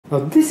Now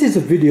this is a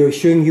video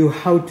showing you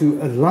how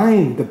to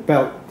align the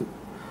belt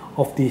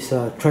of this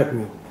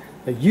treadmill.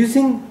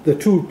 Using the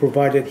tool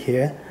provided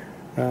here,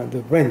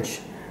 the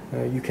wrench,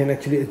 you can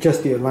actually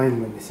adjust the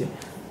alignment. You see.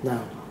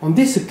 Now on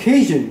this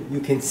occasion you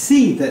can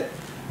see that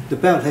the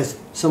belt has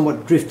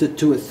somewhat drifted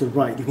towards the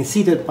right. You can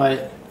see that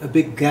by a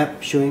big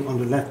gap showing on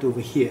the left over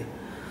here.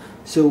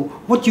 So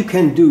what you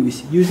can do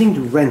is, using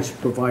the wrench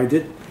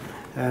provided,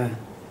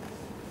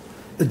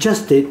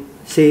 adjust it,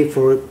 say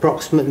for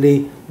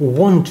approximately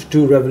 1 to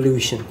 2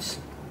 revolutions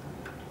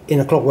in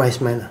a clockwise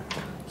manner.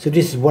 So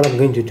this is what I'm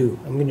going to do.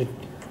 I'm going to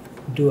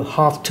do a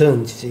half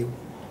turn. See,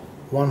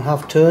 1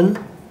 half turn,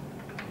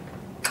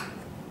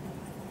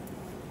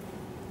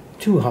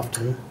 2 half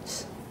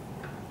turns,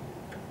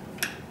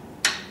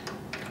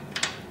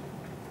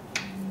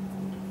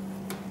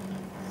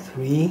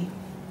 3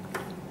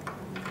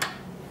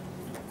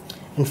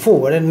 and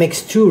 4. That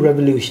makes 2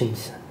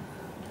 revolutions.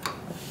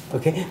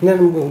 Okay, now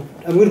I'm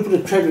going to put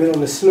a treadmill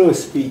on a slower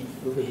speed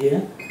over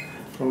here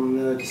from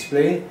the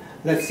display.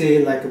 Let's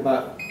say like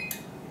about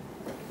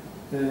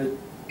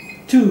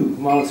 2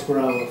 miles per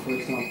hour, for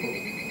example.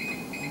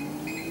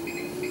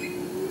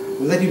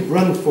 We'll let it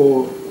run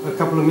for a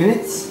couple of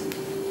minutes.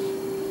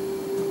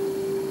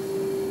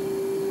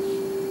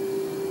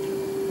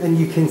 And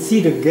you can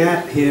see the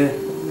gap here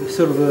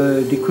sort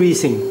of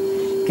decreasing.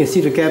 You can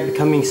see the gap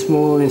becoming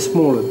smaller and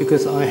smaller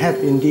because I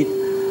have indeed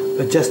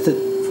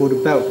adjusted for the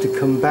belt to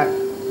come back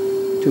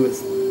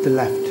towards the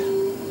left.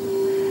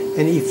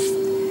 And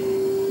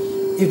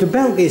if the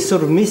belt is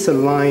sort of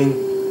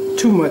misaligned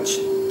too much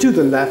to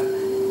the left,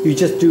 you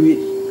just do it,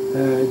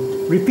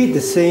 repeat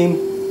the same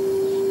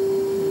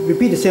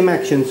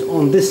actions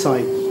on this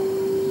side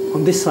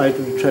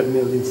of the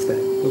treadmill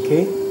instead.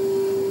 Okay.